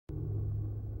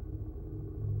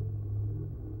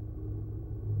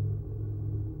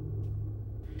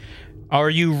Are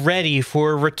you ready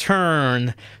for a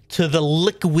return to the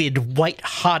liquid,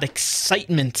 white-hot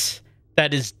excitement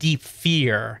that is Deep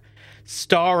Fear?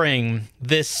 Starring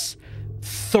this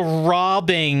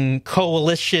throbbing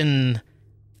coalescence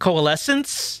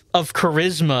of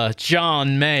charisma,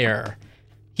 John Mayer.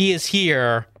 He is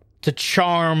here to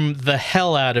charm the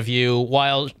hell out of you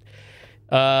while...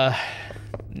 I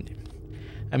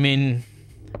mean,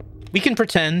 we can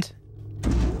pretend.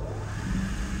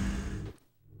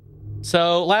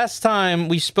 So last time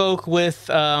we spoke with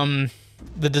the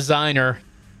designer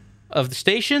of the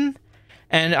station,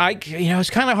 and it's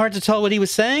kind of hard to tell what he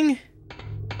was saying.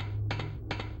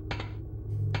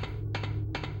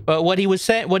 But what he was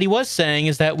saying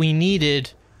is that we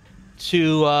needed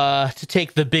to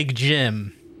take the Big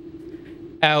Jim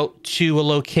out to a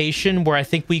location where I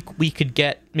think we could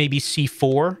get maybe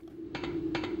C4.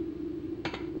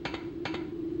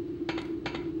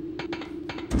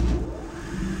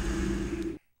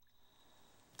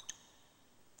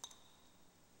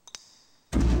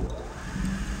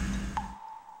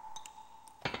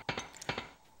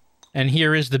 And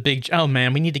here is the big... Oh,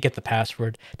 man, we need to get the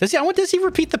password. Does he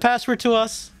repeat the password to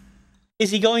us?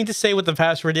 Is he going to say what the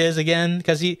password is again?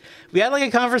 Because we had, like,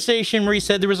 a conversation where he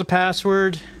said there was a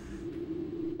password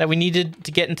that we needed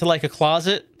to get into, like, a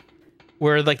closet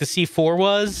where, like, the C4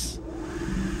 was.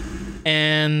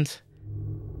 And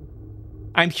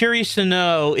I'm curious to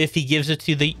know if he gives it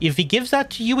to if he gives that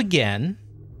to you again,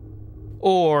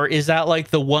 or is that,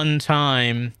 like, the one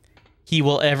time he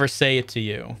will ever say it to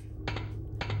you?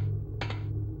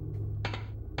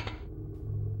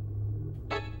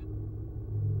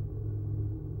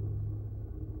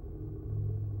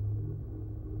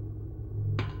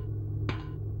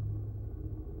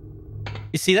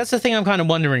 You see, that's the thing I'm kind of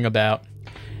wondering about.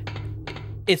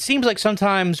 It seems like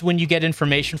sometimes when you get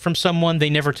information from someone, they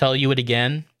never tell you it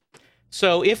again.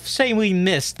 So if, say, we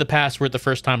missed the password the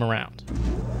first time around,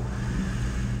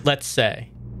 let's say,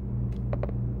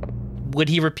 would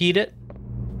he repeat it?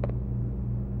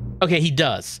 Okay, he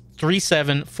does.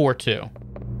 3742.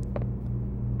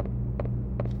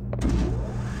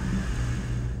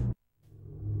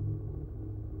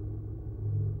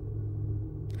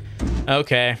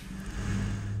 Okay.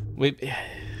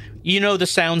 You know the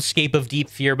soundscape of Deep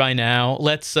Fear by now.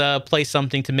 Let's play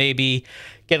something to maybe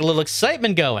get a little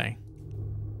excitement going.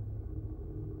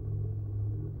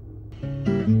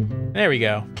 There we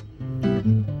go.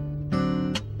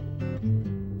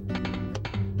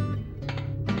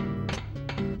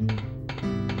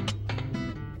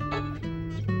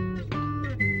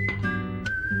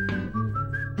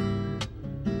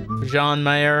 John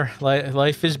Mayer,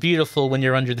 life is beautiful when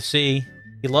you're under the sea.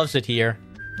 He loves it here.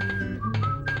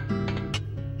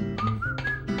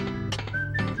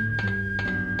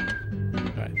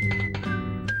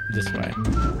 This way.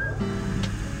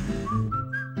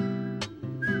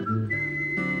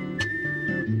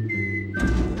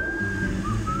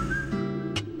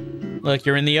 Look,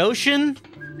 you're in the ocean,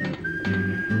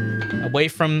 away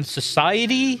from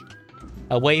society,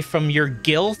 away from your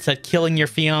guilt at killing your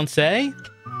fiancé.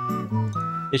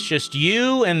 It's just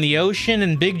you and the ocean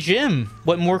and Big Jim.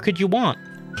 What more could you want?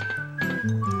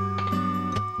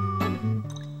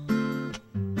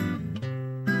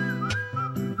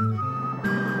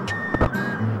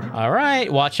 All right,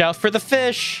 watch out for the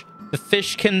fish. The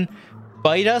fish can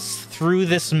bite us through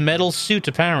this metal suit,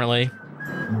 apparently.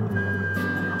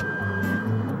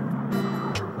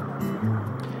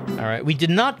 All right, we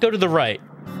did not go to the right.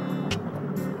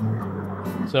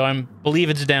 So I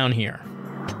believe it's down here.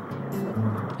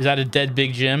 Is that a dead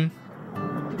Big Jim?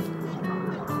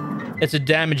 It's a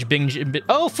damaged Big Jim.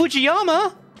 Oh,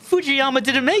 Fujiyama! Fujiyama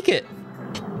didn't make it.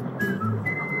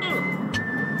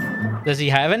 Does he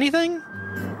have anything?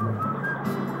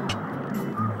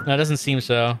 No, it doesn't seem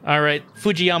so. All right,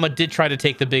 Fujiyama did try to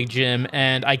take the Big Jim,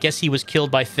 and I guess he was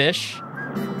killed by fish,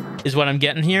 is what I'm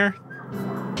getting here.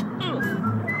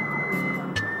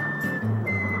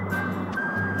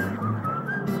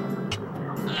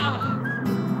 All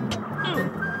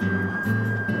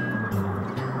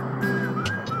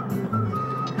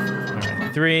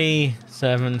right, 3,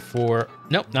 7, 4.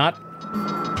 Nope, not.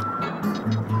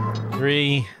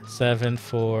 3, 7,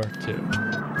 4, 2.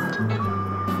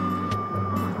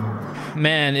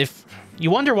 Man, if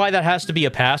you wonder why that has to be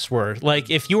a password. Like,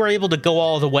 if you were able to go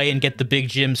all the way and get the Big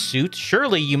Jim suit,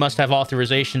 surely you must have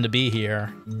authorization to be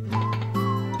here.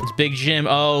 It's Big Jim.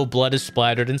 Oh, blood is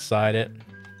splattered inside it.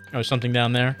 Oh, something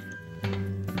down there.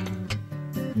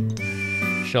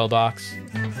 Shell box.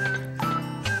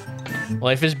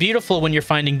 Life is beautiful when you're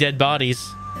finding dead bodies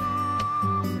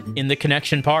in the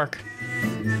Connection Park.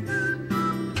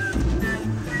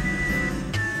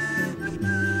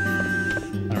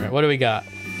 right, what do we got?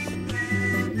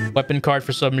 Weapon card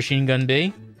for submachine gun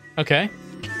B. Okay.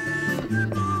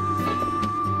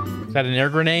 Is that an air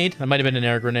grenade? That might have been an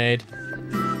air grenade.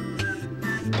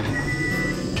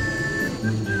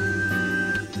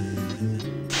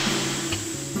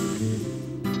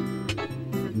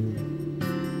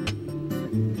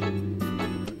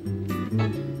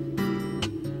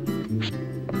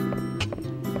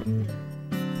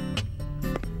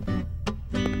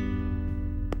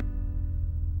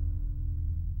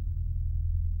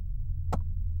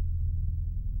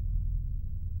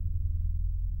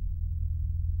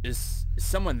 Is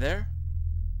someone there?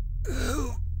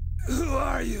 Who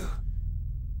are you?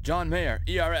 John Mayer,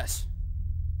 ERS.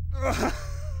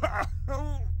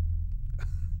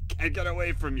 Can't get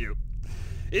away from you.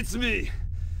 It's me,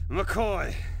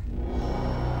 McCoy.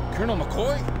 Colonel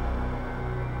McCoy?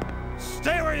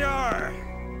 Stay where you are.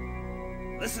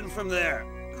 Listen from there.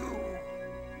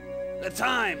 The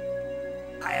time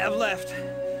I have left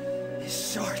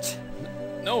is short.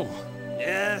 No.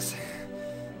 Yes.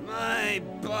 My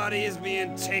body is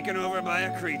being taken over by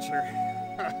a creature.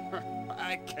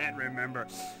 I can't remember.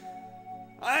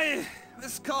 I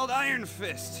was called Iron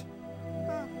Fist.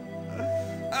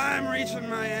 I'm reaching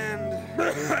my end.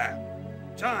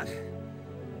 John,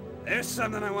 there's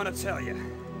something I want to tell you.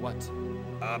 What?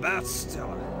 About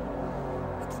Stella.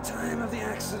 At the time of the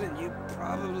accident, you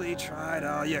probably tried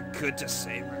all you could to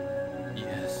save her.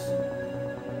 Yes.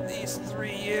 These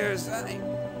 3 years, I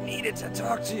needed to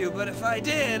talk to you, but if I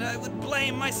did, I would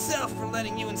blame myself for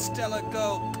letting you and Stella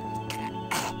go.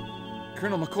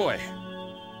 Colonel McCoy.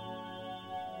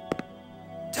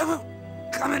 Don't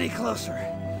come any closer.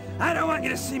 I don't want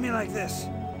you to see me like this.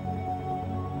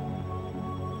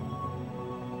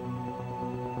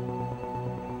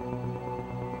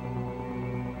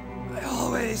 I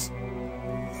always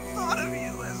thought of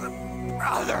you as a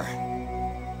brother.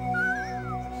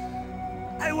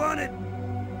 I wanted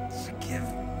to give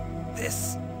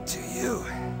this to you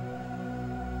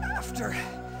after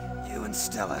you and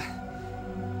Stella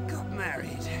got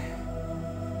married.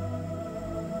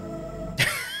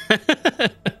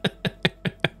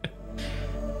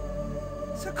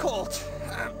 It's a Colt,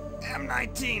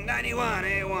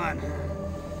 M1991A1.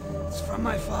 It's from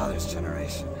my father's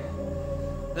generation.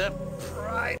 The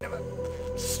pride of a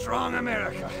strong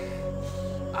America.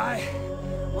 I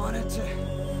wanted to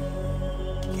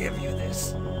give you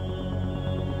this.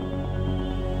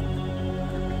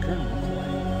 Colonel McCoy.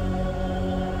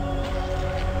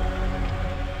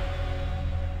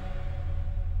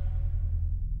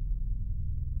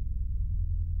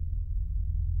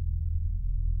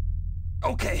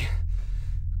 Okay,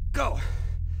 go.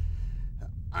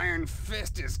 Iron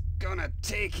Fist is gonna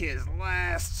take his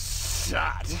last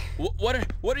shot. What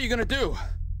are you gonna do?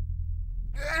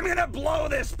 I'm gonna blow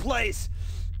this place.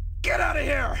 Get out of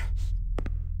here.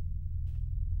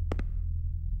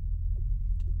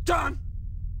 John,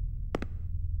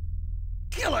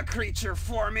 kill a creature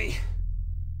for me.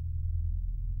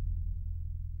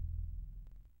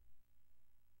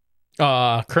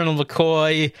 Colonel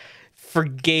McCoy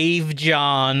forgave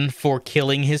John for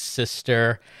killing his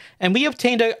sister, and we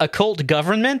obtained a cult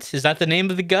government. Is that the name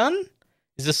of the gun?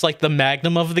 Is this like the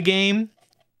magnum of the game?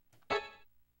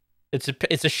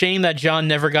 It's a shame that John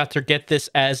never got to get this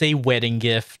as a wedding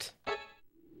gift.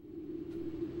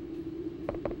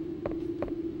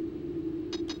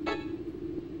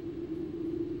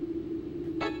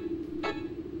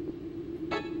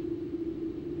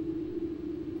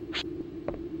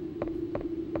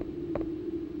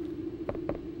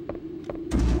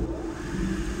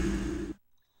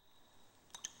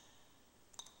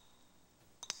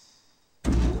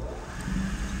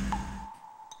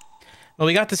 Well,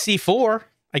 we got the C4.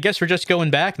 I guess we're just going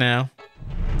back now.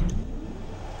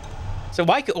 So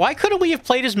why couldn't we have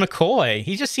played as McCoy?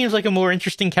 He just seems like a more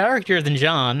interesting character than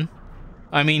John.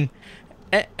 I mean,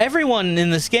 everyone in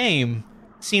this game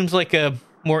seems like a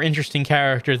more interesting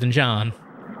character than John.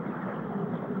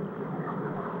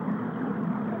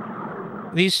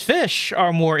 These fish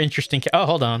are more interesting. Oh,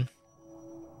 hold on.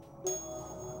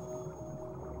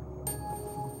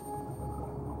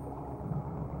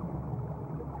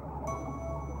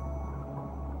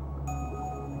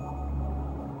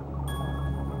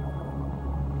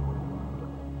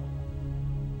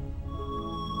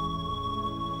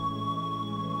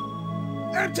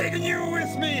 I'm taking you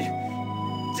with me!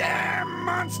 Damn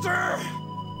monster!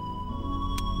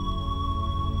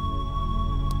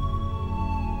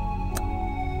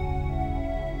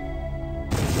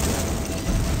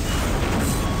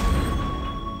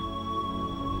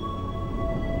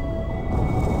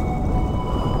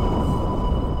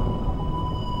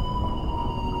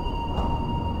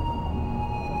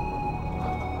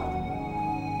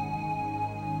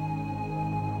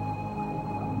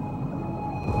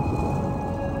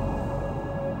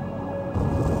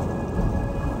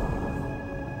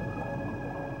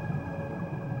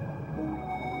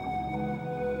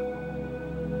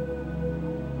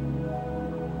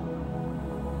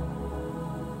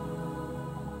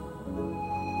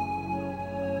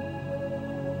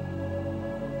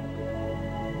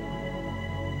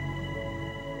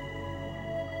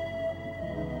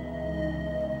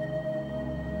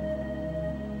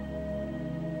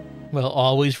 We'll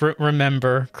always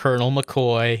remember Colonel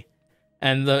McCoy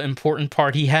and the important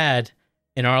part he had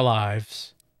in our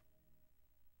lives.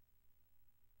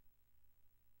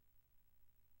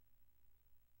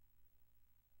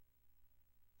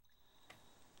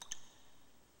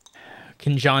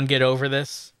 Can John get over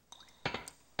this?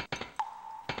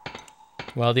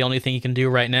 Well, the only thing he can do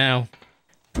right now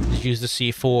is use the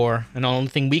C4. And the only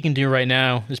thing we can do right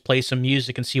now is play some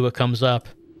music and see what comes up.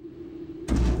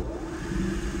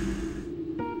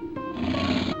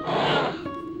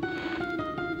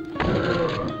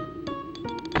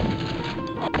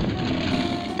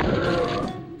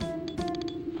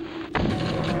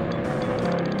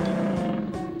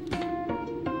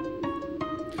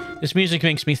 This music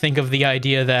makes me think of the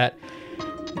idea that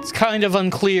it's kind of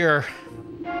unclear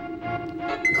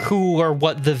who or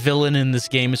what the villain in this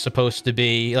game is supposed to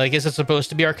be. Like, is it supposed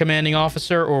to be our commanding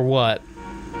officer or what?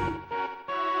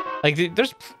 Like,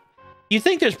 you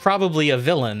think there's probably a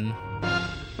villain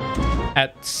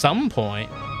at some point.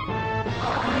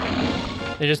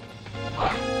 It just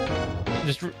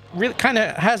really kind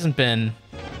of hasn't been.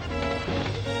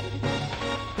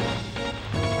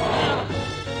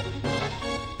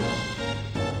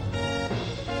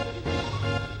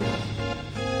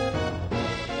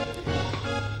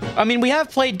 I mean, we have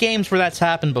played games where that's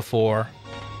happened before.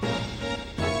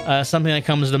 Something that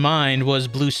comes to mind was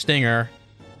Blue Stinger,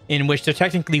 in which there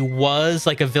technically was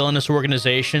like a villainous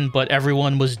organization, but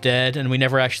everyone was dead and we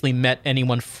never actually met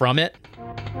anyone from it.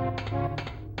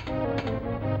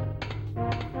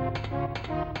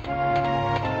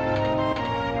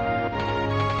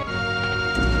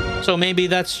 So maybe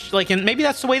that's like, and maybe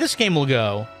that's the way this game will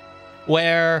go,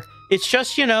 where it's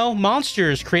just, you know,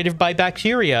 monsters created by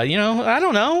bacteria. You know, I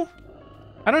don't know.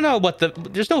 I don't know what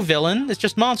there's no villain. It's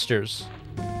just monsters.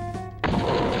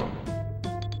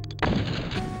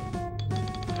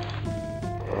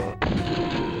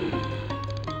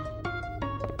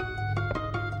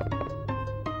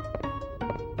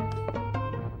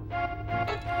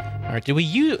 All right, do we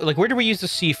use, like, where do we use the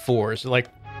C4?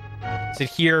 Is it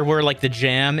here where, like, the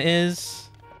jam is?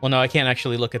 Well, no, I can't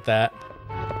actually look at that.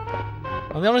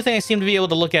 Well, the only thing I seem to be able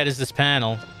to look at is this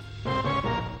panel.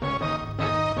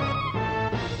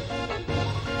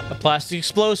 A plastic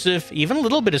explosive, even a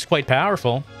little bit, is quite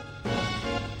powerful.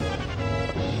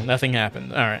 Nothing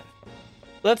happened. All right.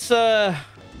 Let's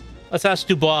ask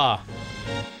Dubois.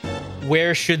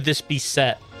 Where should this be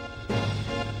set?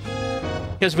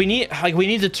 Because we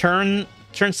need to turn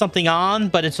something on,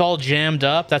 but it's all jammed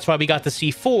up. That's why we got the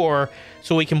C4,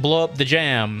 so we can blow up the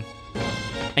jam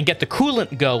and get the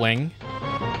coolant going,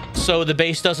 so the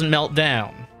base doesn't melt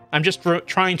down. I'm just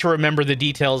trying to remember the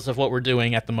details of what we're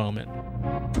doing at the moment.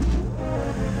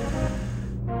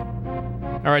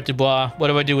 All right, Dubois, what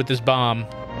do I do with this bomb?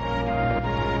 Dubois,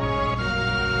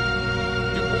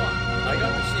 I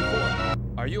got the C4.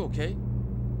 Are you okay?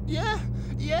 Yeah.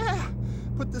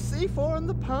 Put the C4 in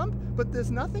the pump, but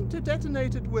there's nothing to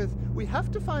detonate it with. We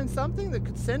have to find something that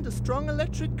could send a strong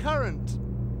electric current.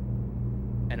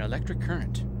 An electric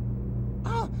current?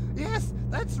 Oh, yes,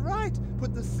 that's right.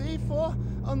 Put the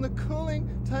C4 on the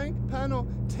cooling tank panel.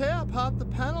 Tear apart the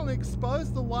panel and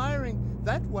expose the wiring.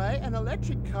 That way, an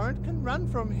electric current can run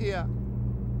from here.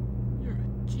 You're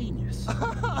a genius.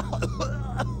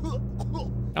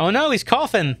 Oh no, he's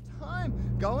coughing. Time.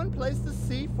 Go and place the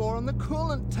C4 on the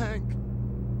coolant tank.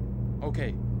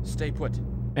 Okay, stay put.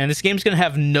 Man, this game's gonna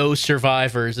have no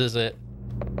survivors, is it?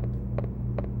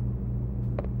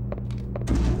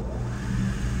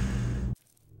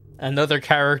 Another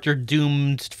character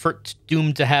doomed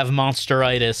to have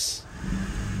monsteritis.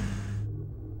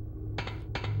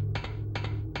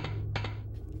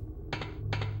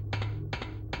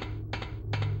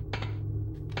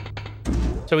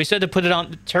 So we said to put it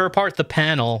on, tear apart the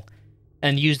panel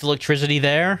and use the electricity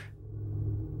there.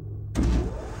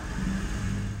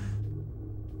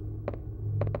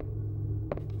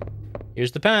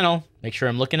 Here's the panel. Make sure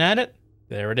I'm looking at it.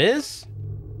 There it is.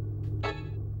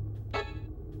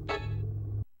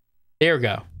 There we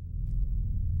go.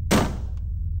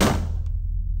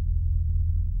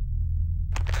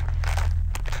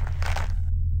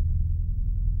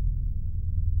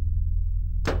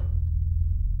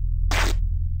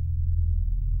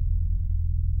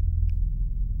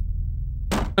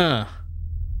 Huh.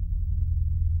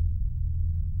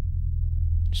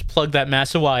 Just plug that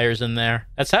mass of wires in there.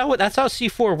 That's how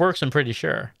C4 works, I'm pretty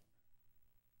sure.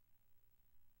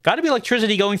 Gotta be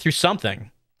electricity going through something.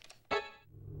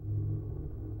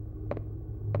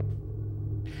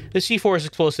 The C4's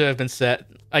explosive has been set.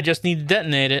 I just need to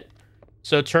detonate it.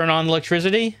 So turn on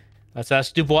electricity? Let's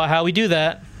ask Dubois how we do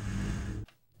that.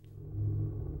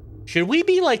 Should we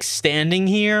be, like, standing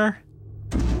here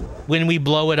when we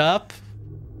blow it up?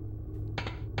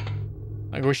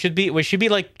 Like, we should be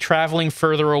like traveling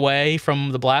further away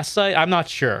from the blast site. I'm not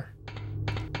sure.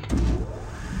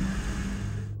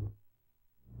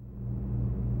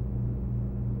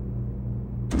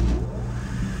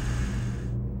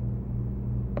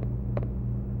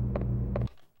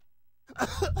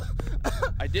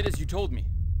 I did as you told me.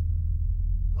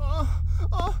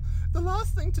 Oh, the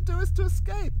last thing to do is to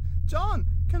escape. John,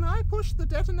 can I push the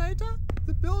detonator?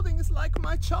 The building is like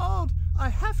my child. I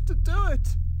have to do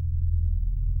it.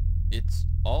 It's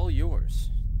all yours.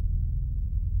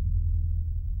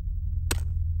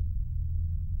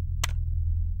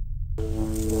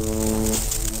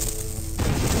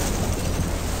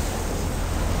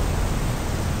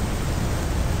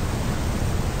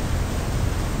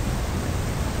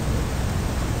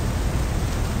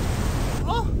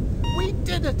 Oh, we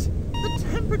did it. The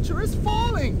temperature is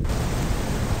falling.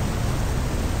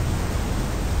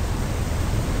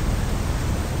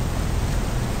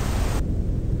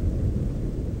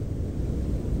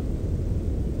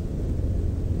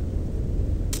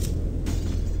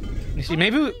 You see,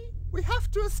 maybe We have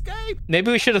to escape.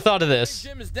 we should have thought of this.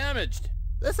 Gym is damaged.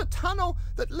 There's a tunnel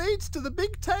that leads to the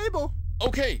big table.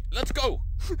 Okay, let's go.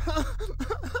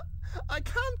 I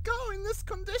can't go in this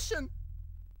condition.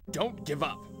 Don't give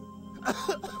up.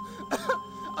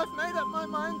 I've made up my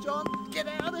mind, John. Get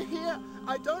out of here.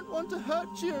 I don't want to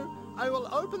hurt you. I will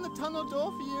open the tunnel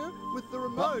door for you with the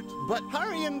remote. But-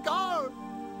 hurry and go.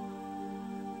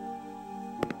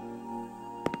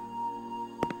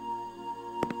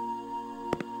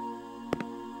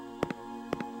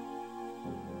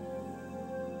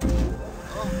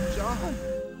 Oh, John.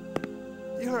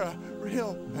 You're a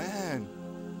real man.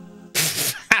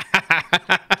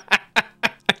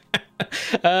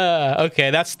 Okay,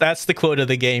 that's the quote of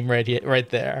the game right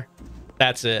there.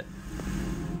 That's it.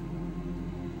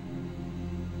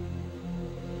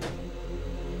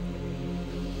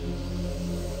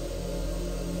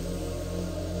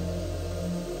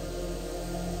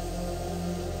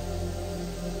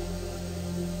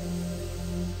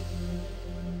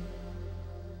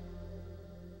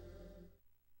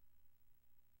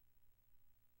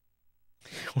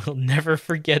 We'll never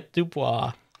forget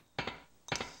Dubois.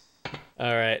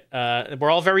 All right.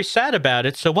 We're all very sad about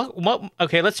it. So what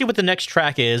okay, let's see what the next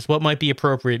track is. What might be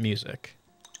appropriate music?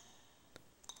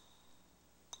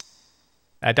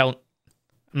 I'm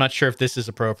not sure if this is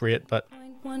appropriate, but I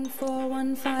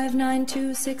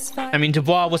mean,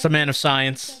 Dubois was a man of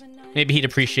science. Maybe he'd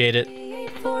appreciate it.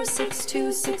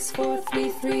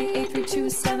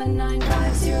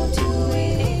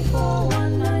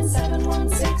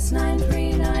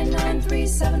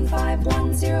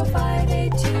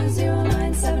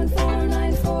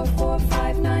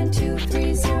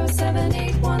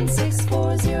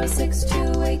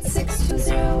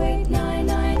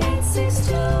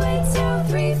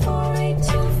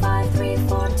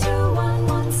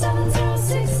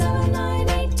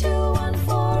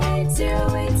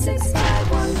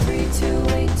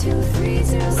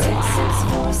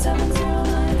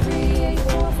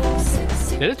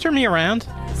 Did it turn me around?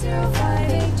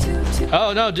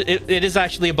 Oh no, it is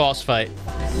actually a boss fight.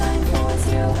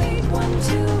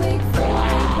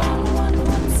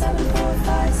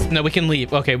 No, we can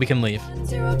leave. Okay, we can leave.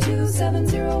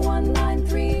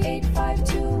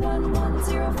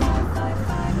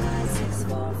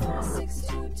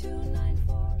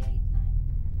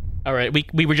 All right,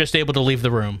 we were just able to leave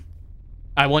the room.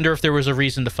 I wonder if there was a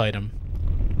reason to fight him.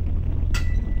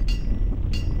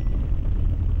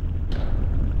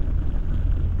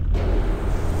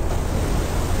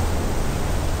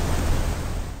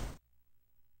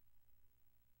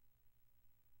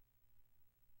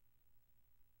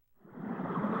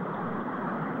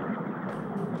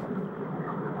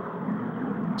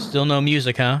 Still no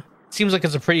music, huh? Seems like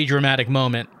it's a pretty dramatic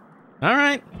moment. All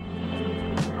right.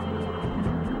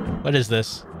 What is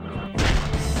this?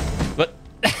 What?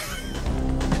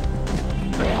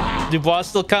 Dubois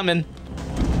still coming.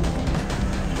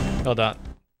 Hold on.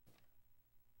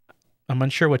 I'm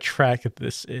unsure what track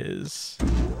this is.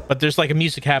 But there's like a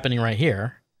music happening right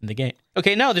here in the game.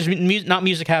 Okay, no, there's not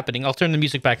music happening. I'll turn the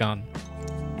music back on.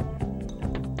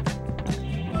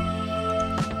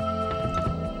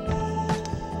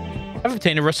 I've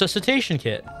obtained a resuscitation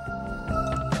kit.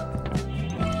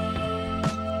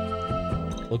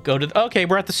 We'll go to... Okay,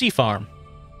 we're at the sea farm.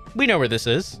 We know where this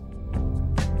is.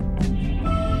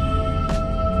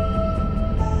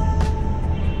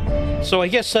 So I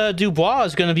guess Dubois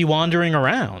is going to be wandering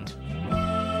around.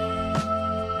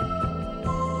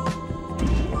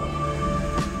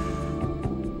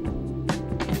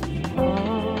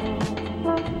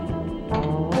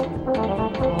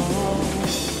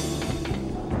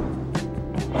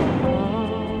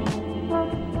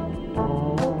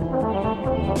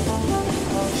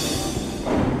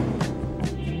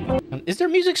 Is there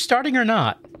music starting or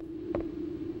not?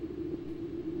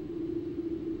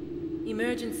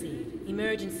 Emergency.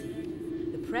 Emergency.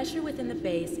 The pressure within the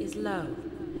base is low.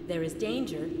 There is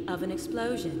danger of an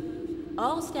explosion.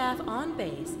 All staff on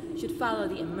base should follow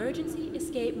the emergency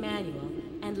escape manual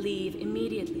and leave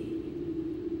immediately.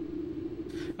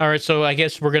 All right, so I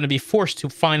guess we're going to be forced to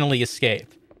finally escape.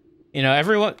 You know,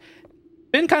 everyone...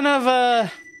 Been kind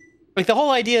of, like, the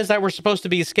whole idea is that we're supposed to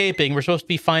be escaping. We're supposed to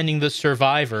be finding the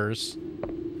survivors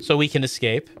so we can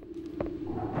escape.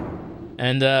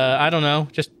 And, I don't know,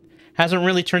 just hasn't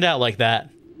really turned out like that.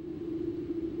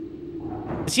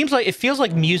 It feels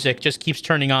like music just keeps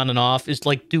turning on and off. Is,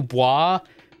 like, Dubois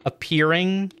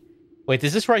appearing? Wait,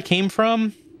 is this where I came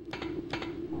from?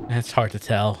 It's hard to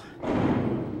tell.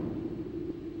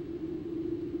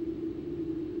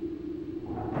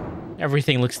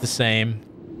 Everything looks the same.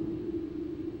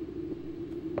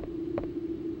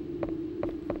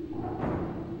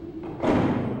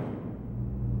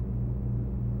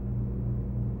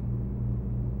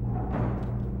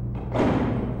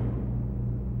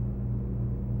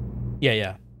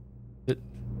 Yeah.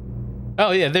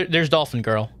 Oh, yeah, there's Dolphin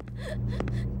Girl.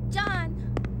 John!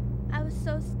 I was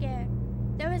so scared.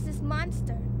 There was this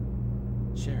monster.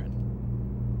 Sharon,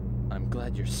 I'm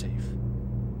glad you're safe.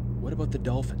 What about the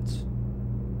dolphins?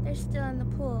 They're still in the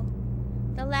pool.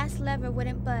 The last lever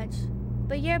wouldn't budge.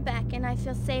 But you're back and I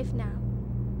feel safe now.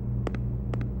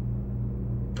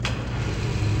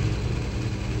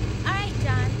 Alright,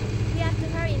 John. We have to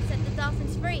hurry and set the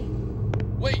dolphins free.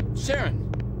 Wait, Sharon!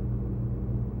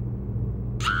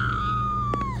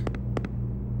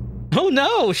 Oh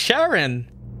no, Sharon!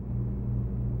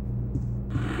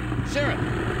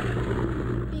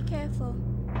 Sharon! Be careful.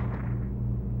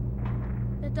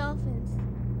 The dolphins.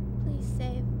 Please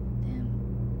save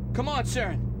them. Come on,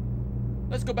 Sharon!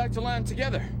 Let's go back to land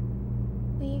together.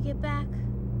 When you get back,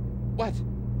 What?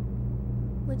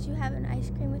 would you have an ice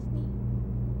cream with me?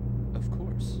 Of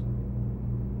course.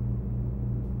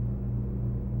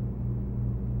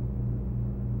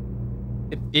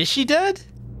 Is she dead?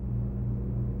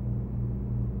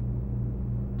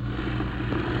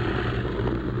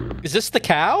 Is this the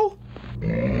cow?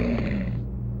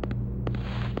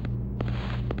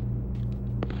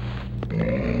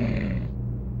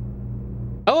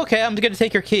 Oh, okay, I'm gonna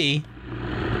take her key.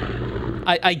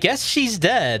 I guess she's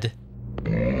dead.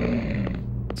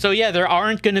 So yeah, there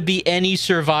aren't gonna be any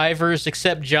survivors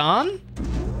except John?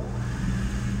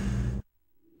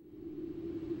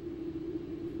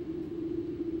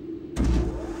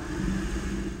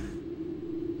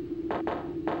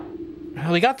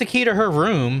 We got the key to her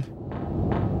room.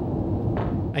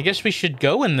 I guess we should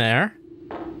go in there.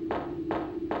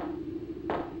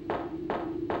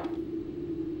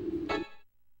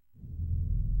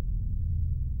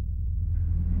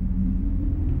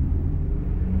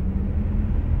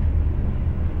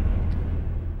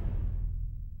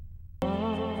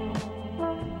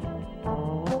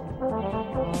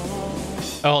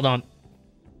 Oh, hold on.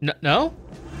 No?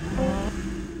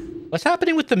 What's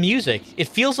happening with the music? It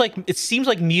seems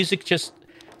like music just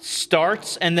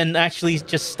starts and then actually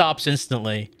just stops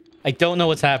instantly. I don't know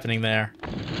what's happening there.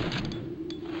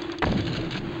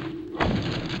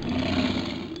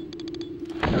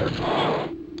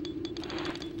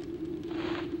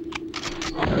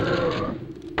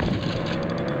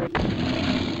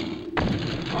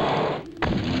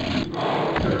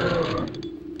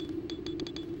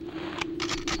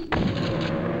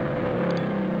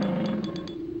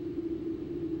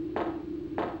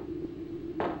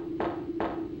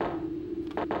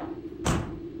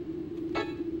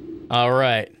 All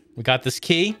right, we got this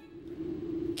key.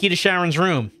 Key to Sharon's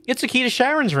room. It's a key to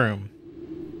Sharon's room.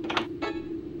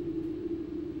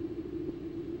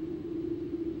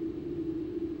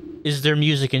 Is there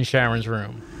music in Sharon's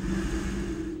room?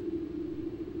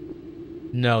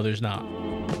 No, there's not.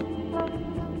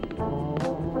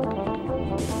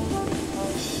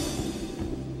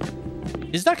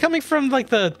 Is that coming from, like,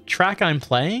 the track I'm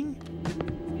playing?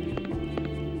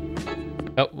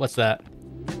 Oh, what's that?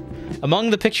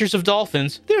 Among the pictures of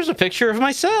dolphins, there's a picture of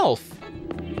myself.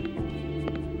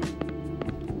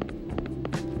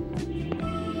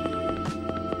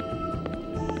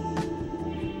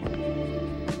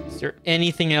 there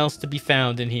anything else to be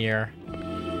found in here?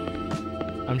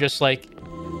 I'm just like,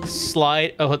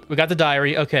 slide. Oh, we got the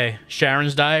diary. Okay,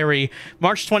 Sharon's diary.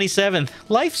 March 27th.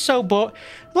 Life's so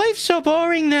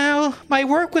boring now. My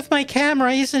work with my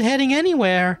camera isn't heading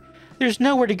anywhere. There's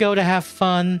nowhere to go to have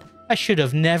fun. I should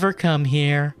have never come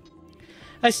here.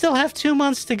 I still have 2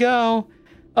 months to go.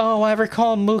 Oh, I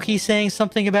recall Mookie saying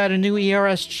something about a new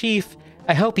ERS chief.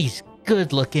 I hope he's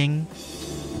good looking.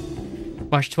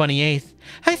 March 28th.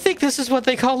 I think this is what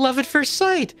they call love at first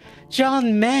sight.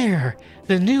 John Mayer,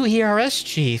 the new ERS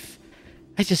chief.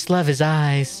 I just love his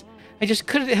eyes. I just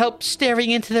couldn't help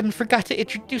staring into them and forgot to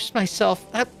introduce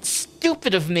myself. That's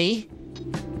stupid of me.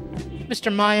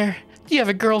 Mr. Meyer, do you have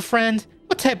a girlfriend?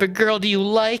 What type of girl do you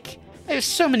like? I have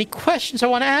so many questions I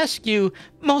want to ask you,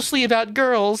 mostly about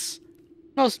girls.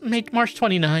 March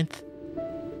 29th.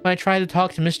 When I tried to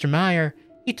talk to Mr. Meyer,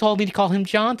 he told me to call him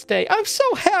John today. I'm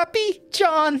so happy!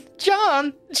 John!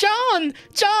 John! John!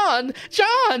 John!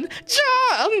 John!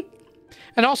 John!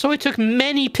 And also, I took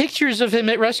many pictures of him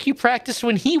at rescue practice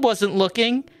when he wasn't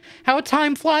looking. How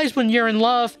time flies when you're in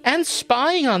love and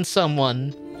spying on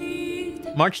someone.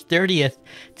 March 30th.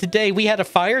 Today, we had a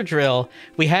fire drill.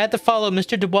 We had to follow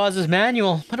Mr. Dubois'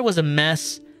 manual, but it was a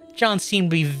mess. John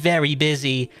seemed to be very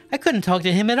busy. I couldn't talk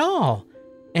to him at all.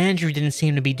 Andrew didn't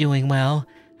seem to be doing well.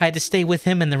 I had to stay with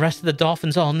him and the rest of the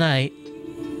dolphins all night.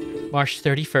 March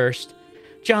 31st.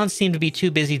 John seemed to be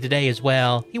too busy today as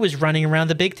well. He was running around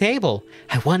the big table.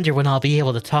 I wonder when I'll be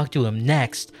able to talk to him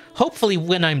next. Hopefully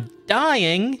when I'm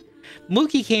dying.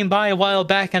 Mookie came by a while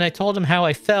back and I told him how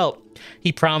I felt.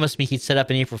 He promised me he'd set up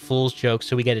an April Fool's joke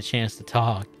so we get a chance to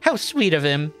talk. How sweet of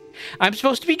him. I'm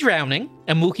supposed to be drowning,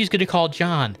 and Mookie's going to call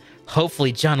John.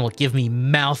 Hopefully John will give me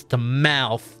mouth to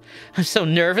mouth. I'm so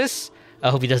nervous.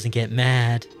 I hope he doesn't get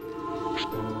mad.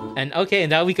 And okay,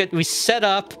 now we set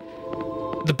up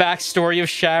the backstory of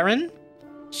Sharon.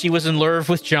 She was in love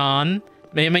with John.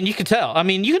 I mean, you can tell. I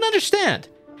mean, you can understand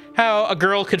how a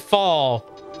girl could fall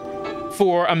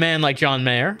for a man like John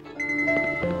Mayer.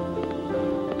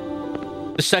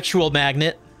 The sexual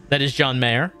magnet that is John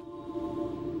Mayer.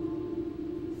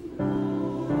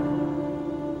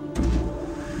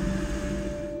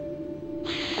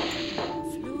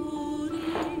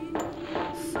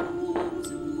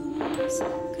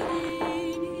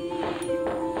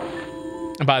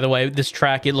 And by the way, this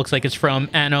track, it looks like it's from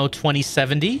Anno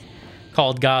 2070,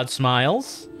 called God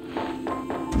Smiles.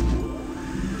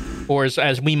 Or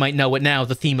as we might know it now,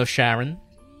 the theme of Sharon.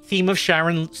 Theme of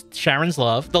Sharon's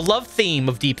love. The love theme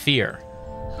of Deep Fear.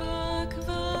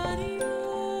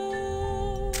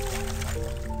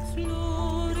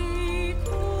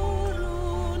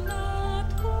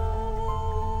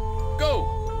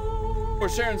 Go! Or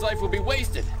Sharon's life will be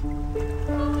wasted.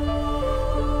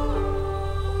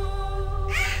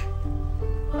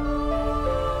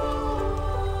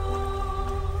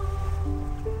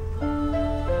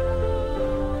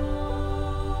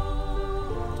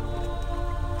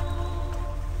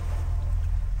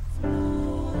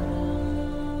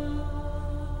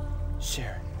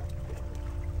 Sharon,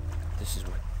 this is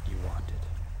what you wanted.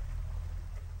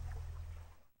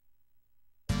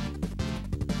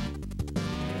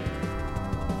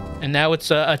 And now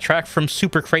it's a track from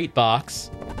Super Crate Box.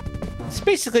 It's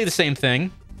basically the same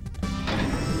thing.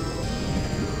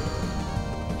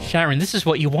 Sharon, this is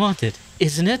what you wanted,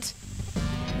 isn't it?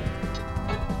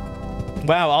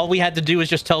 Wow, all we had to do was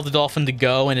just tell the dolphin to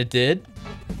go, and it did.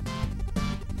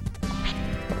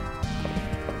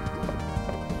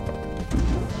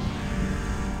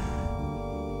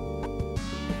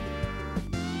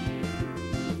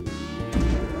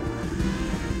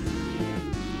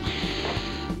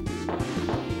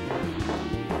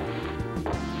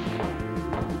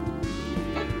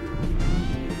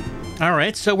 All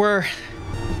right, so we're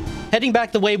heading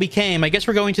back the way we came. I guess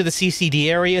we're going to the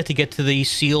CCD area to get to the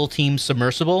SEAL Team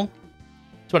submersible.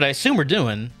 That's what I assume we're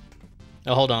doing.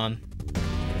 Oh, hold on.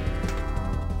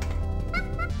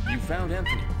 You found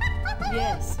Anthony?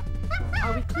 Yes.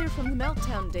 Are we clear from the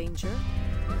meltdown danger?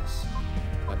 Yes.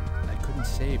 But I couldn't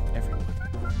save everyone.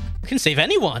 Couldn't save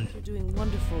anyone. You're doing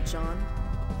wonderful, John.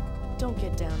 Don't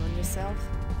get down on yourself.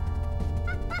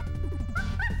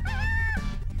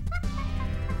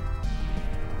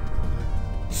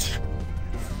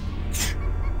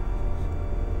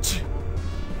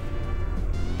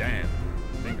 Damn,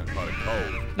 I think I caught a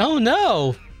cold. Oh,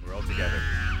 no. We're all together.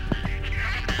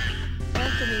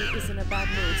 Anthony is in a bad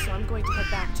mood, so I'm going to head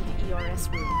back to the ERS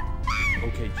room.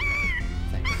 Okay, John.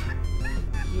 Thanks.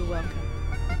 You're welcome.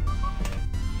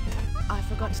 I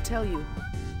forgot to tell you,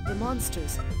 the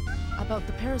monsters, about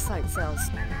the parasite cells.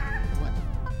 What?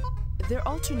 They're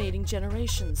alternating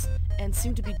generations and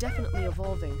seem to be definitely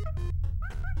evolving.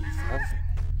 Evolving?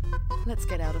 Let's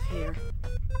get out of here.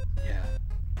 Yeah.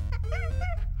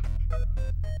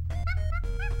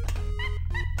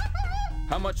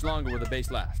 How much longer will the base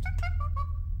last?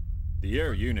 The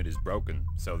air unit is broken,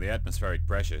 so the atmospheric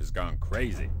pressure has gone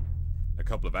crazy. A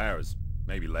couple of hours,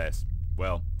 maybe less.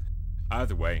 Well,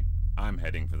 either way, I'm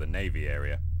heading for the Navy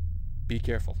area. Be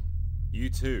careful. You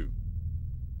too.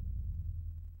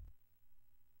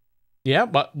 Yeah,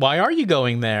 but why are you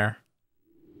going there?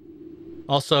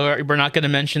 Also, we're not going to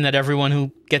mention that everyone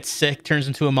who gets sick turns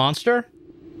into a monster?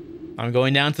 I'm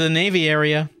going down to the Navy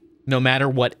area, no matter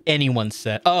what anyone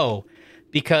said. Oh,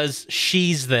 because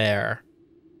she's there.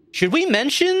 Should we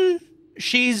mention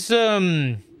she's a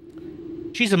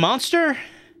monster?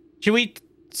 Should we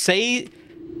say,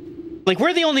 like,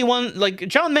 we're the only one, like,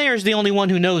 John Mayer's the only one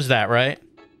who knows that, right?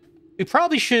 We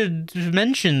probably should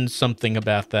mention something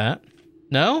about that.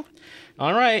 No?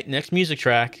 All right, next music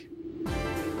track.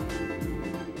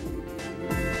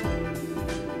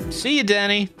 See you,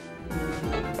 Danny.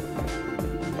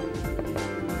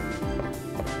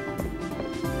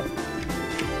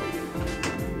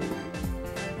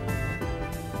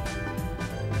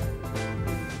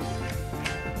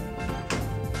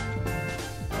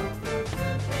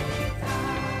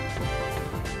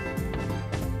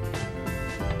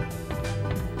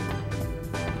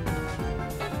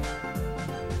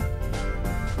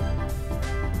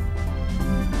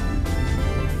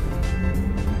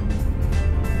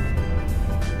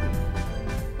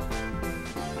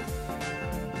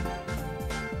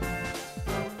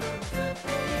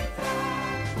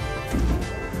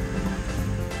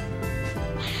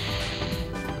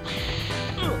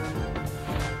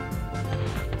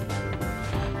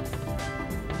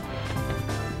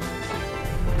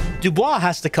 Dubois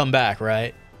has to come back,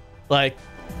 right? Like,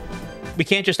 we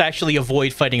can't just actually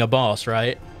avoid fighting a boss,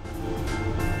 right?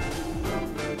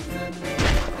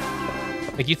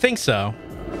 Like, you think so?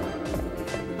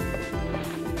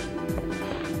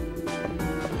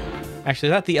 Actually,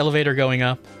 is that the elevator going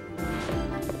up?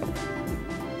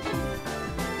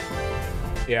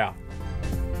 Yeah.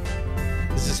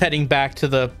 This is heading back to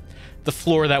the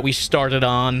floor that we started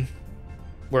on,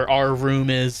 where our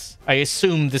room is. I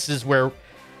assume this is where...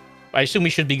 I assume we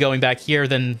should be going back here,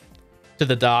 then to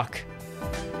the dock.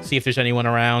 See if there's anyone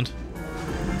around.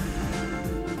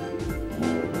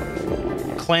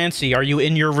 Clancy, are you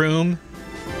in your room?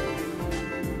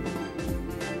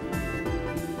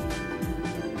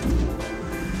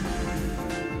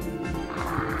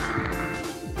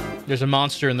 There's a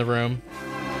monster in the room.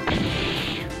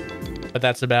 But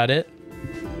that's about it.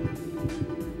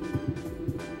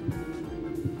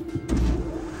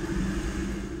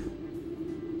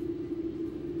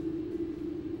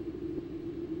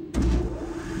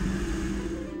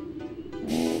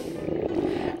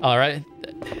 All right.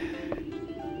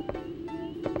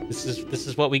 This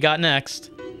is what we got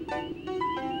next.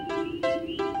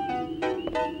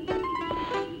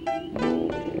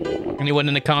 Anyone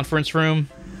in the conference room?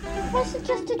 It wasn't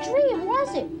just a dream,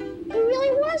 was it? He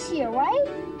really was here, right?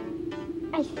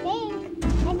 I think.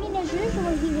 I mean, as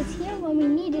usual, he was here when we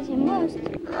needed him most.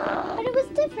 But it was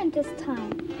different this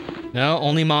time. No,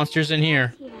 only monsters in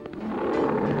here.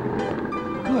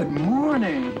 Good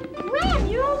morning. Ram,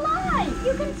 you're alive!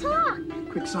 You can talk!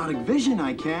 Quixotic vision,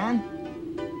 I can.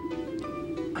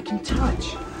 I can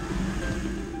touch.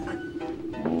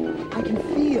 I can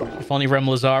feel. If only Rem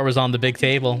Lazar was on the big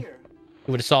table,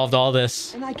 he would have solved all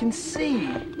this. And I can see.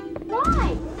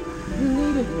 Why? You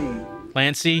needed me.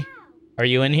 Clancy, are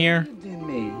you in here? You needed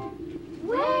me.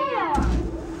 Where?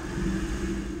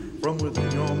 From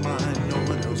within your mind, no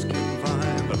one else can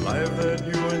find the life that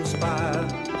you inspire.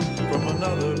 From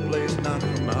another place, not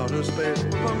from outer space,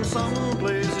 from some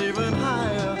place even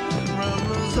higher. Rem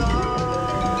Lazar.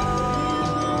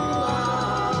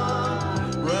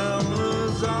 Rem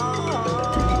Lazar.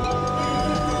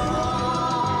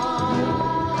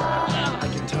 I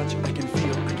can touch, I can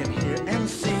feel, I can hear and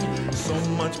see so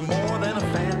much more than a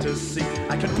fantasy.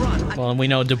 I can run. Well, and we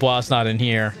know Dubois is not in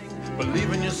here. Believe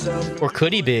in yourself. Or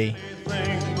could he be?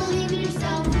 Believe in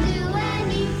yourself, do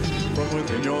anything. From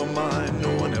within your mind,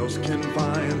 no one else can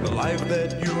find the life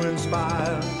that you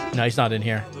inspire. No, he's not in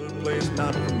here. Another place,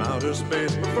 not from outer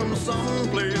space, but from some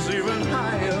place even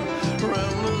higher.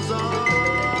 Rem Lazar.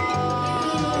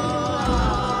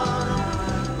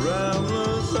 Rem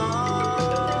Lazar.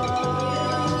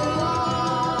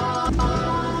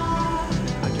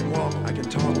 I can walk, I can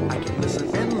talk, I can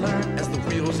listen and learn as the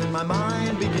wheels in my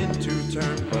mind begin to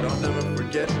turn. But I'll never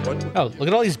forget what Oh, look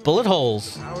at all these bullet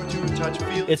holes. power to touch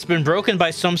feels. It's been broken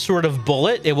by some sort of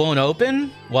bullet. It won't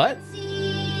open? What? See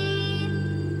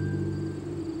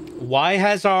why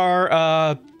has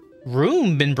our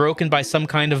room been broken by some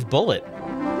kind of bullet?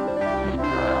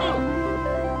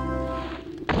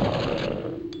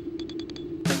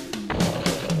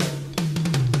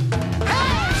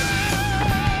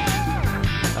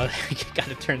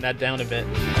 Gotta turn that down a bit.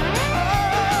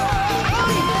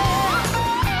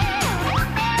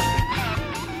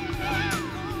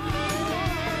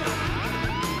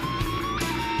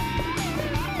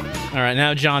 All right,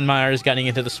 now John Myers getting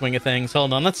into the swing of things.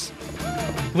 Hold on,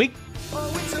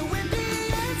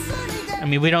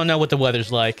 we don't know what the weather's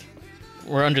like.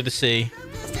 We're under the sea.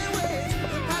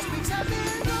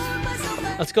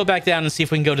 Let's go back down and see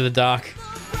if we can go to the dock.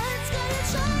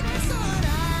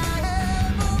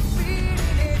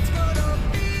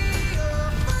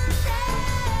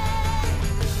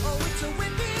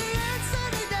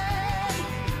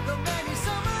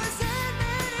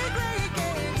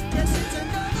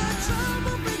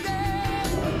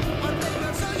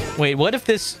 Wait, what if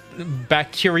this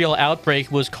bacterial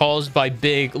outbreak was caused by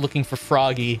Big looking for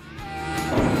Froggy?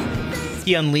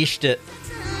 He unleashed it.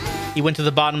 He went to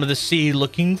the bottom of the sea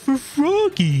looking for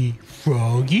Froggy.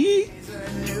 Froggy?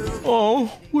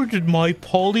 Oh, where did my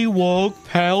pollywog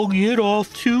pal get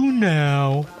off to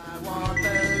now?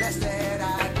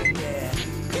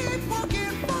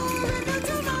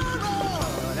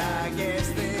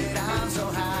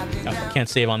 Oh, I can't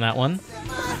save on that one.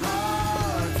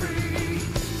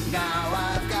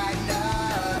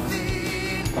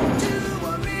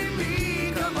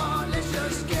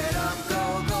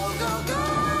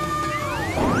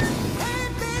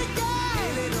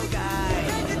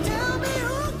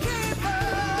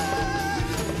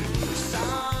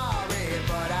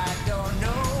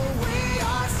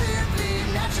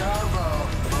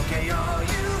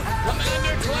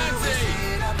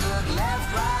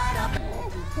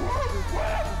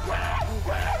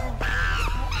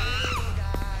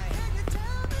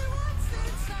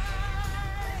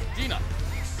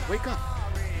 Wake up.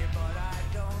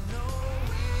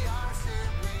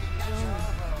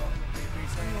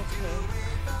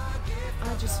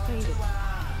 I just fainted.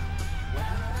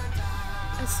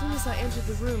 As soon as I entered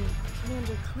the room,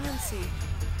 Commander Clancy...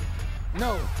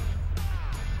 No!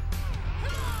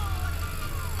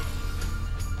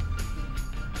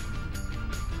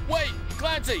 Wait!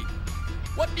 Clancy!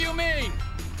 What do you mean?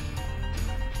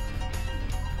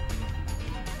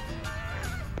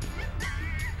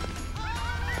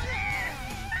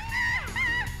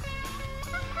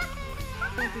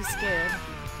 Don't be scared.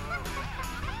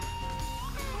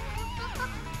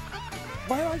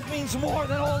 My life means more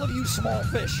than all of you small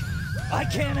fish. I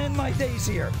can't end my days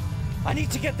here. I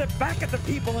need to get back at the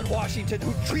people in Washington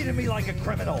who treated me like a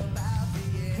criminal.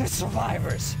 The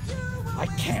survivors. I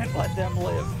can't let them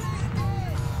live.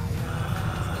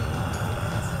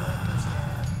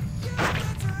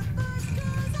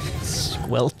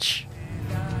 Squelch.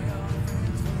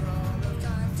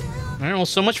 All right, well,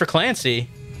 so much for Clancy.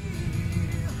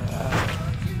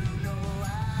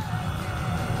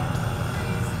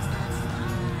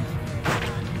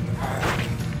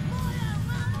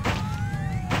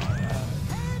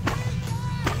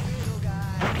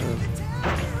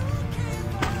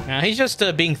 He's just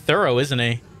being thorough, isn't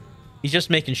he? He's just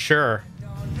making sure.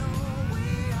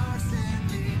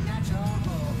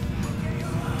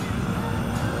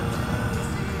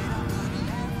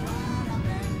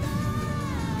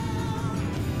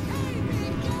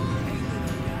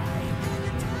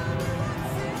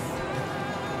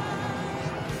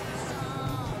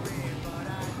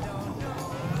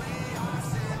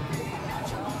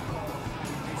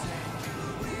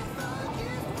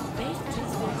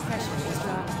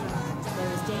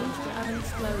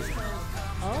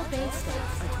 All base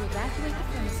states are to evacuate the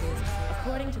premises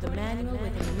according to the manual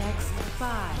within the next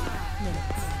 5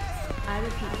 minutes. I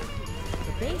repeat,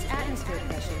 the base atmosphere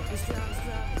pressure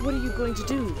is... What are you going to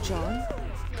do, John?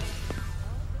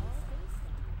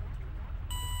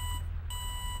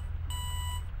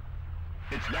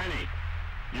 It's Danny.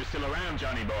 You're still around,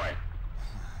 Johnny boy.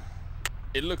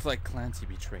 It looked like Clancy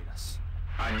betrayed us.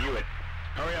 I knew it.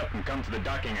 Hurry up and come to the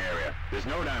docking area. There's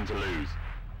no time to lose.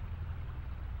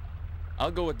 I'll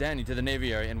go with Danny to the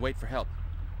Navy area and wait for help.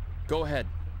 Go ahead.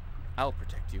 I'll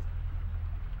protect you.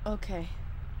 Okay.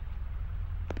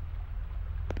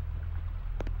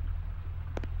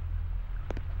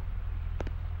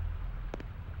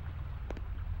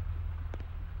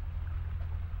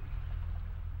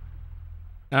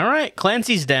 All right,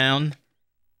 Clancy's down.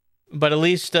 But at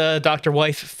least Dr.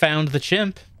 Wife found the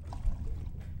chimp.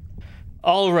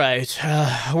 All right,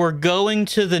 we're going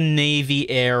to the Navy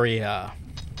area.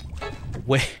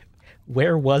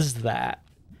 Where was that?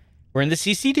 We're in the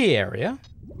CCD area.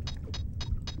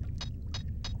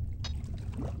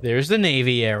 There's the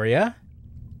Navy area.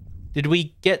 Did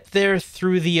we get there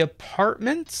through the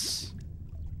apartments?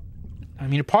 I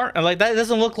mean, like that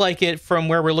doesn't look like it from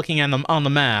where we're looking at them on the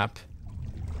map.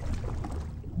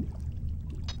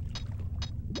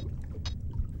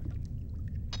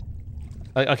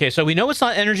 Okay, so we know it's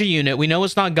not energy unit. We know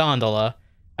it's not gondola.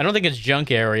 I don't think it's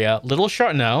junk area. Little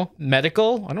shark? No.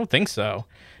 Medical? I don't think so.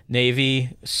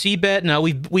 Navy. Seabed? No,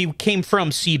 we came from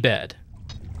seabed.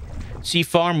 Sea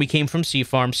farm? We came from sea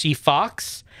farm. Sea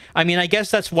fox? I mean, I guess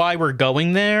that's why we're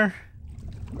going there.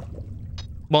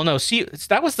 Well, no, see,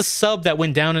 that was the sub that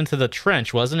went down into the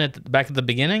trench, wasn't it? Back at the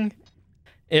beginning?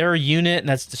 Air unit,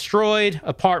 that's destroyed.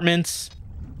 Apartments.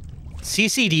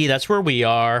 CCD, that's where we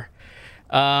are.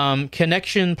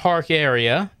 Connection park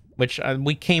area, which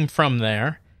we came from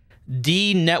there.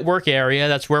 D network area,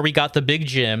 that's where we got the big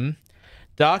gym.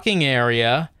 Docking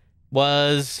area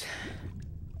was...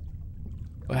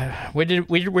 when did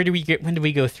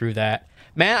we go through that?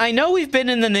 Man, I know we've been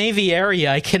in the Navy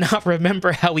area. I cannot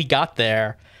remember how we got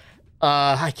there.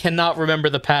 I cannot remember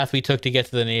the path we took to get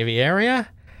to the Navy area.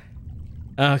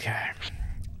 Okay.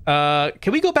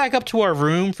 Can we go back up to our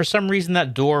room? For some reason,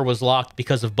 that door was locked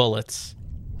because of bullets.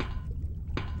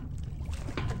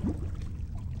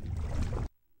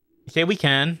 Okay, we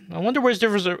can. I wonder where there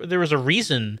was a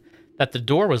reason that the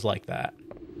door was like that.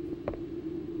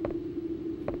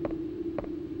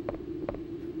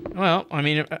 Well, I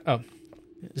mean, oh.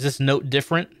 Is this note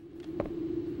different?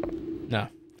 No.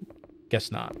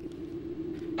 Guess not.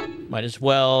 Might as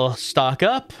well stock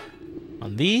up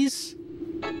on these.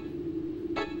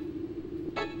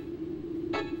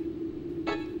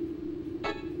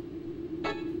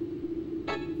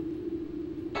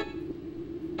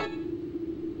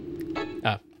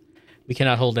 Ah. We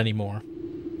cannot hold any more.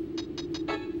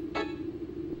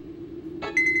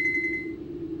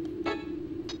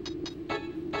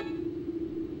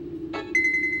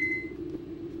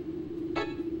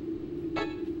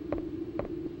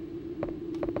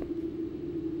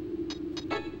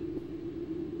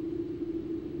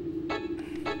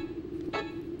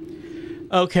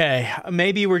 Okay,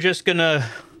 maybe we're just gonna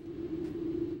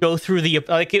go through the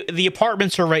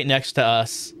apartments are right next to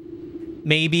us.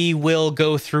 Maybe we'll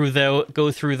go through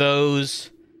those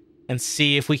and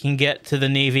see if we can get to the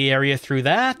Navy area through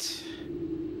that.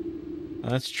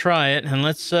 Let's try it, and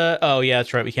let's oh yeah,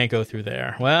 that's right, we can't go through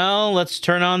there. Well, let's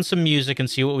turn on some music and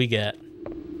see what we get.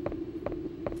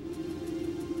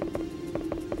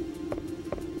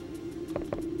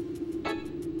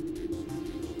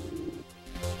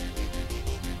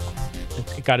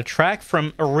 Got a track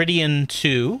from Iridian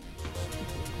 2.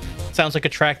 Sounds like a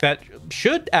track that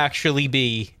should actually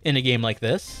be in a game like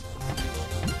this.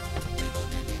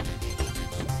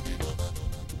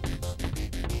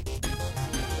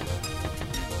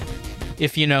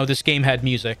 If you know, this game had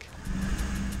music.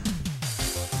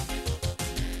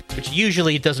 Which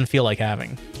usually it doesn't feel like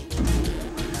having.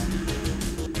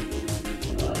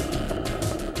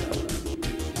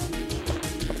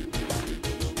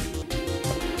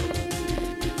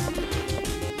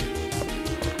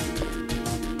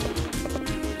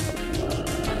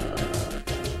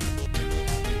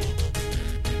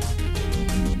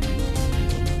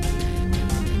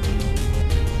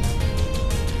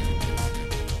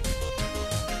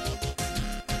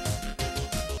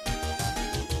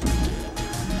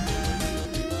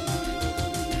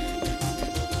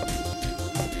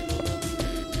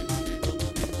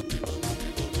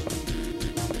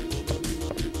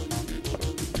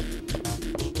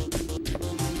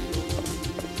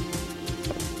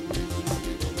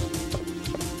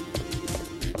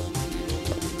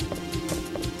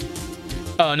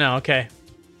 Oh, no, okay.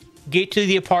 Gate to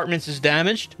the apartments is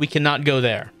damaged. We cannot go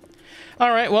there. All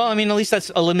right, well, I mean, at least that's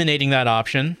eliminating that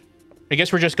option. I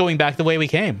guess we're just going back the way we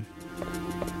came.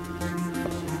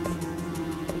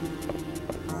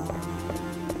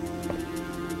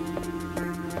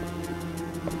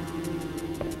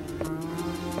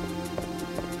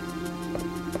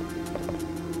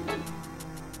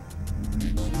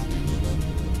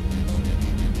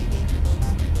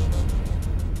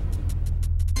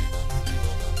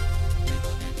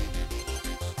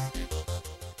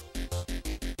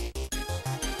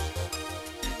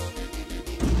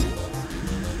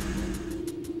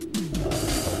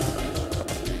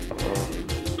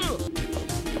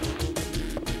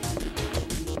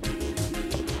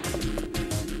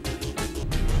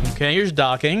 Okay, here's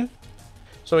docking.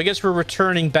 So I guess we're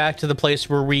returning back to the place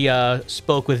where we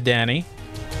spoke with Danny.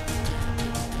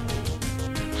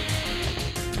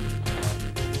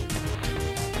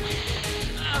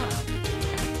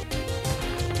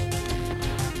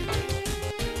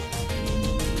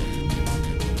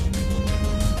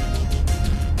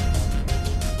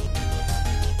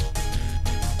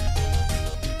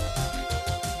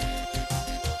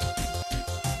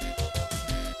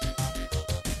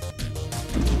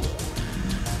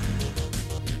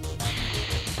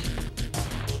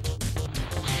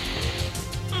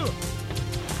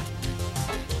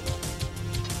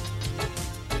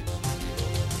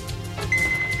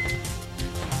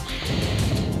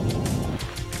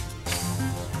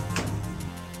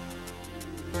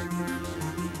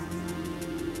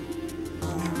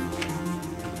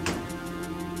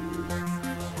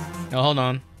 Oh, hold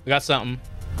on. We got something.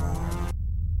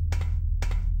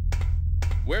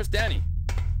 Where's Danny?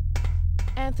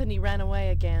 Anthony ran away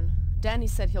again. Danny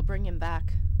said he'll bring him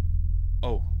back.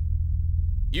 Oh.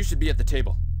 You should be at the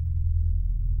table.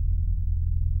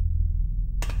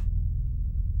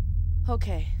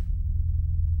 Okay.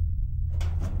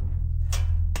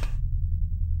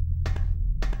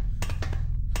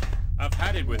 I've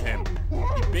had it with him.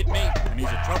 He bit me, and he's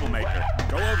a troublemaker.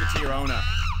 Go over to your owner.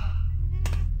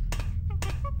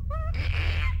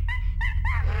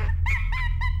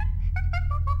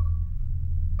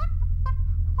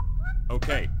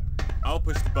 Okay, I'll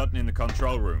push the button in the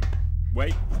control room.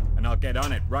 Wait, and I'll get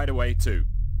on it right away too.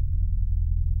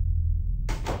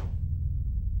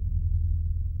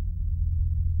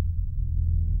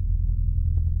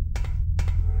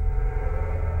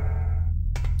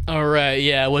 All right,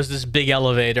 yeah, it was this big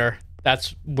elevator.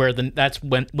 That's where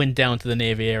went down to the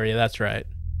Navy area. That's right.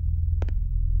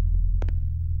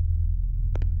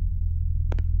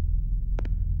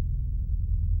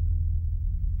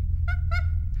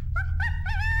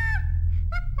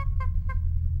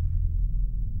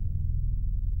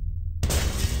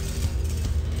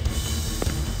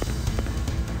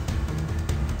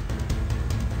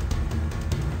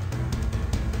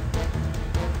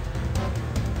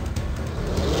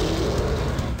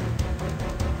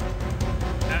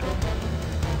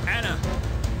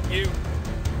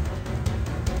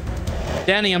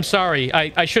 Danny, I'm sorry.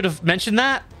 I should have mentioned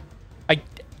that. I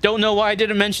don't know why I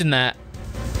didn't mention that.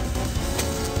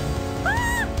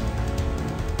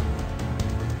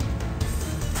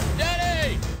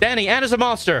 Danny! Danny, Anna's a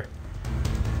monster.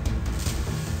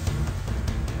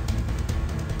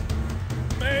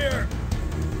 Mayor!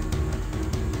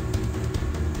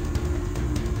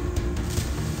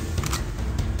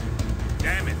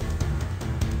 Damn it.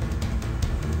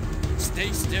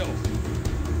 Stay still.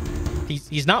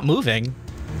 He's not moving.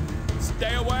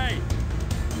 Stay away!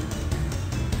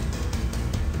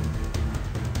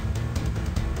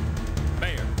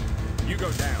 Mayor, you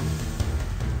go down.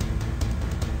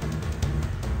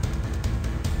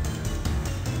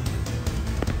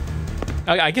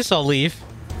 I guess I'll leave.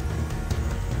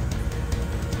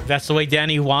 If that's the way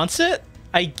Danny wants it,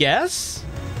 I guess.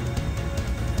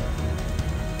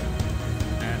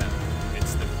 Anna,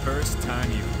 it's the first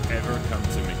time you've ever come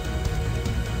to me.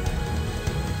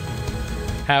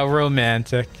 How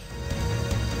romantic.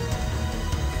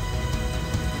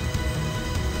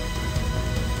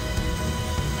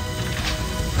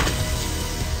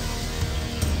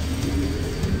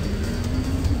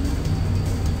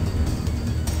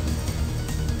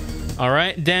 All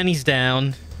right, Danny's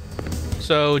down.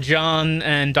 So John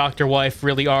and Dr. Wife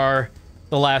really are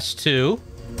the last two.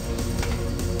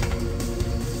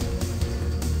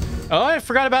 Oh, I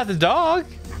forgot about the dog.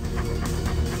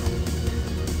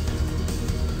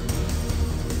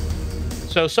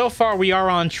 So far we are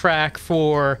on track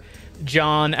for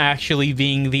John actually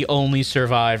being the only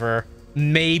survivor.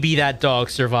 Maybe that dog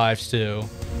survives too.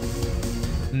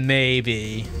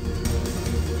 Maybe.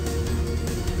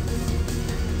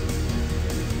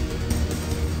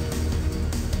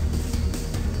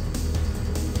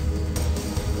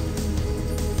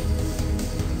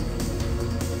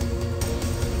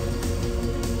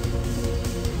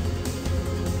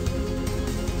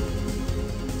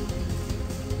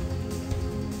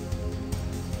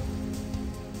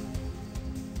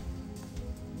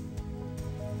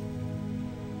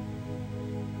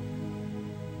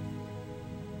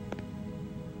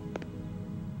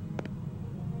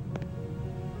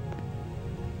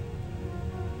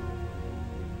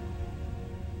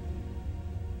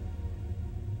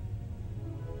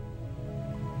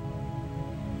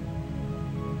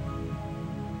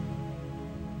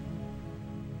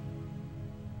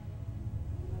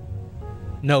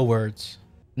 No words.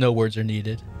 No words are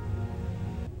needed.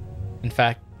 In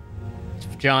fact,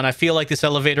 John, I feel like this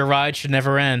elevator ride should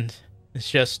never end. It's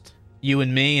just you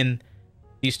and me and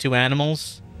these two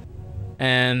animals.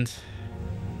 And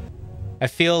I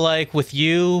feel like with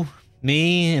you,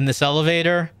 me, in this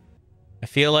elevator, I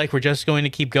feel like we're just going to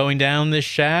keep going down this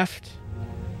shaft.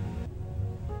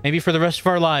 Maybe for the rest of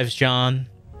our lives, John.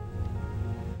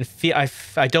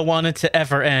 I don't want it to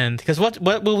ever end. Because what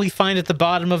will we find at the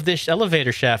bottom of this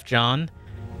elevator shaft, John?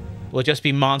 Will it just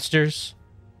be monsters?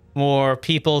 More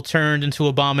people turned into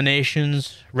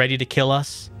abominations, ready to kill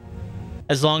us?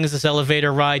 As long as this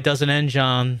elevator ride doesn't end,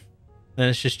 John, then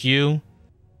it's just you,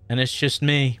 and it's just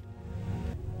me,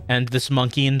 and this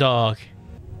monkey and dog.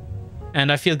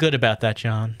 And I feel good about that,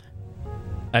 John.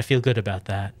 I feel good about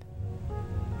that.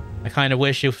 I kind of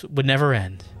wish it would never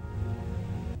end.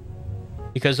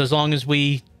 Because as long as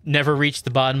we never reach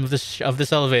the bottom of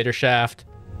this elevator shaft.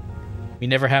 We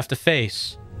never have to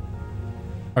face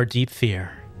our deep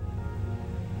fear.